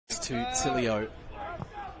to Tilio.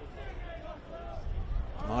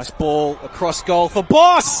 Nice ball across goal for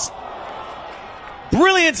Boss!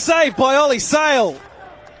 Brilliant save by Ollie Sale.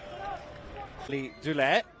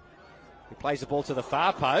 Dulet, who plays the ball to the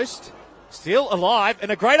far post. Still alive, and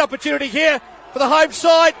a great opportunity here for the home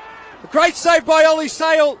side. A great save by Ollie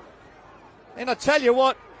Sale. And I tell you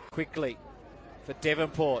what, quickly for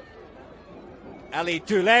Devonport. Ali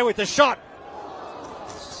Dulet with the shot.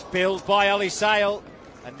 Spilled by Ollie Sale.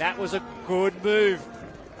 And that was a good move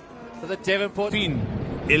for the Devonport.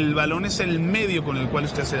 El balón es el medio con el cual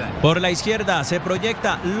usted hace daño. Por la izquierda se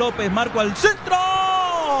proyecta López, Marco al centro.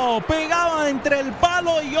 Pegaba entre el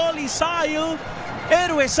palo y Ollie Sale.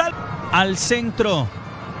 Héroe sal al centro.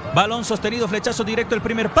 Balón sostenido, flechazo directo, el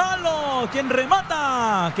primer palo. ¿Quién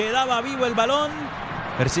remata? Quedaba vivo el balón.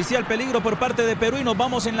 Persistía el peligro por parte de Perú y nos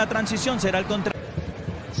vamos en la transición. Será el contra.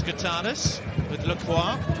 Skatanis with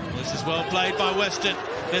Lacroix. This is well played by Weston.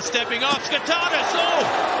 They're stepping off. Skatanis.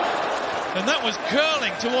 Oh! And that was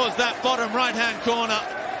curling towards that bottom right-hand corner.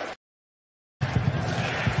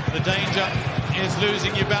 The danger is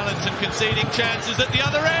losing your balance and conceding chances at the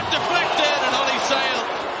other end. Deflected, and Ollie Sale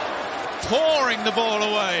pouring the ball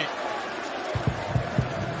away.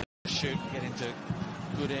 Shoot, get into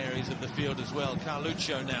good areas of the field as well.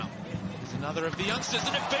 Carluccio now is another of the youngsters,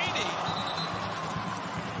 and Abini.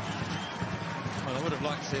 Well, I would have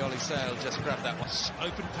liked to see Ollie Sale just grab that one.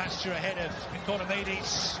 Open pasture ahead of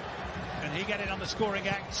Economides. And he got in on the scoring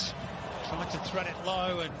act, tried to thread it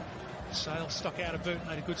low, and Sale stuck out a boot and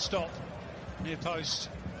made a good stop near post.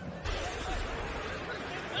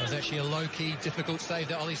 It was actually a low-key, difficult save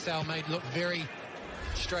that Ollie Sale made look very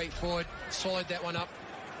straightforward. Swallowed that one up.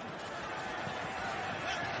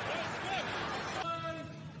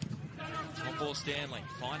 On ball Stanley,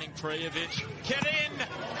 finding Prijovic. Get in!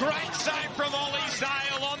 Great save from Ollie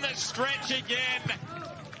Sale on the stretch again.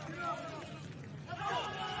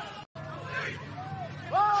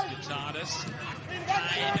 Skatanis,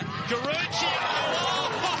 Kane, Garuccio,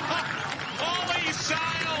 Ollie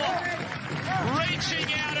Sale reaching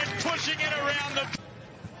out and pushing it around the...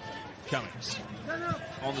 Cummings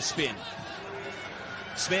on the spin.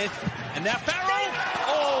 Smith, and now Farrell!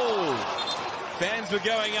 Oh! Fans were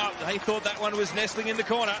going up. They thought that one was nestling in the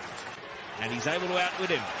corner. And he's able to outwit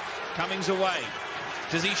him. Cummings away.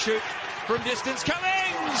 Does he shoot from distance?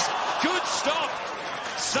 Cummings! Good stop!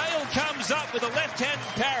 Sale comes up with a left-hand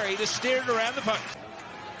parry to steer it around the post.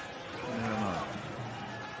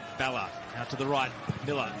 Balla out to the right.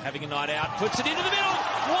 Miller having a night out. Puts it into the middle.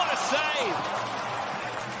 What a save!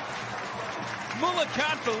 Muller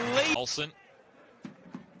can't believe... Olsen.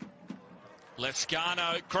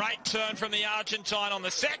 Lescano. Great turn from the Argentine on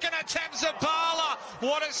the second attempt. Zabala.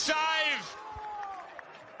 What a save!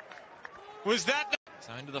 Was that...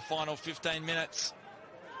 So into the final 15 minutes.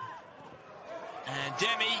 And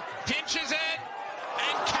Demi pinches it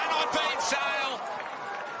and cannot beat Sale.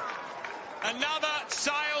 Another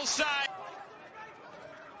Sale save.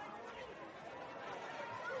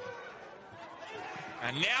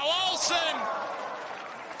 And now Olsen.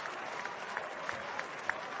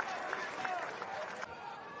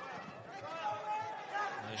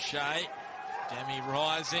 O'Shea, Demi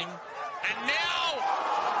rising. And now,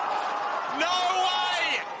 no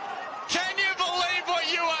way! Can you believe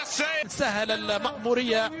what you are seeing? سهل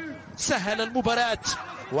المأمورية، سهل المباراة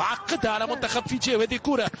وعقدها على منتخب فيجي، وهذه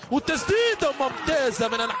كرة والتسديدة ممتازة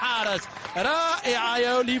من الحارس، رائعة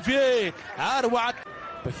يا أوليفيه، أروع.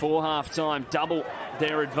 Before half-time, double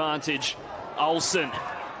their advantage. Olsen,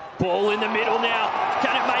 ball in the middle now.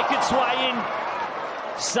 Can it make its way in?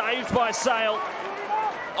 Saved by Sale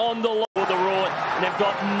on the line. The Rort, they've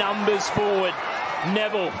got numbers forward.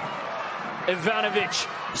 Neville, Ivanovic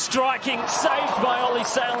striking, saved by Ollie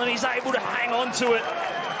Sale, and he's able to hang on to it.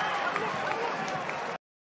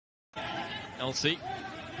 Elsie,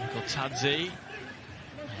 Kotadze,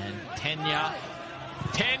 and Tenya,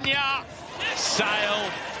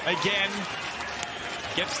 Sale again,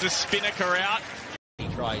 gets the spinnaker out. He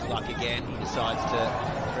tries luck again, he decides to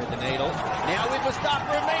thread the needle. Now with the start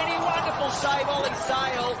for Amini, wonderful save, Ollie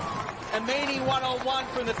Sale. Amini one-on-one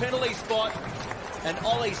from the penalty spot. And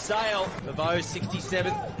Ollie Sale, Bevo's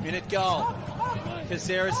 67th minute goal.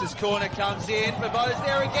 Caceres' corner comes in, Bevo's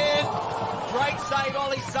there again. Great save,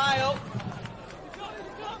 Ollie Sale.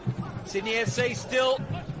 Sydney FC still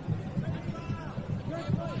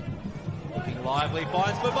looking lively,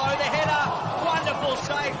 finds Bevo the header. Wonderful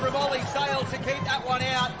save from Ollie Sale to keep that one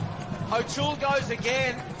out. O'Toole goes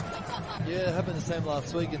again. Yeah, it happened the same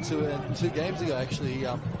last week and two games ago actually.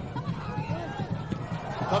 Bevo,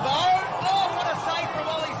 oh what a save from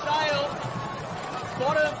Ollie Sale.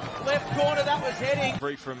 Bottom left corner, that was heading.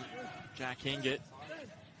 Free from Jack Hingett.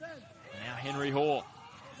 Now Henry Hoare.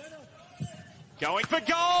 Going for goal!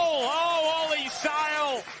 Oh, Ollie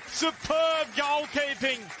Sale! Superb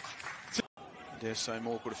goalkeeping! Dare say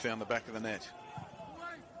more could have found the back of the net.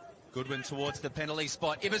 Goodwin towards the penalty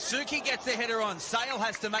spot. Ibasuki gets the header on. Sale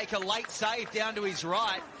has to make a late save down to his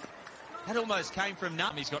right. That almost came from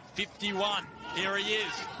nothing. He's got 51. Here he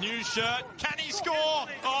is. New shirt. Can he score?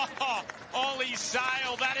 Oh, Ollie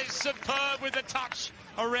Sale. That is superb with a touch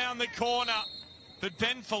around the corner. But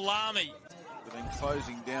Ben Falami. They've been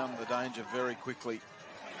closing down the danger very quickly.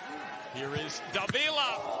 Here is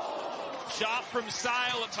Davila. Sharp from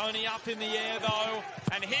Sale. It's only up in the air, though.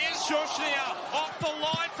 And here's Shushnia off the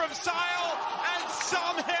line from Sale. And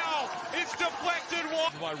somehow it's deflected.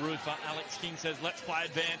 By Rufa, Alex King says, let's play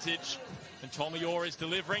advantage. And Tommy Orr is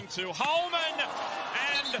delivering to Holman.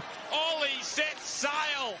 And Ollie sets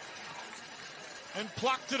Sale. And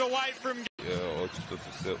plucked it away from... Očito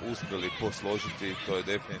su se uspjeli posložiti i to je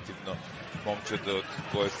definitivno momčad od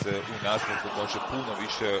koje se u nastavku može puno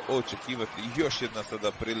više očekivati. Još jedna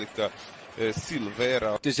sada prilika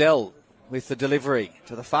Silvera. Dizelle with the delivery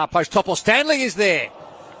to the far post. Topple Stanley is there.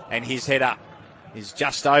 And his header is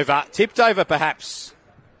just over. Tipped over perhaps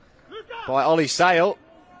by Ollie Sale.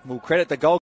 We'll credit the goal.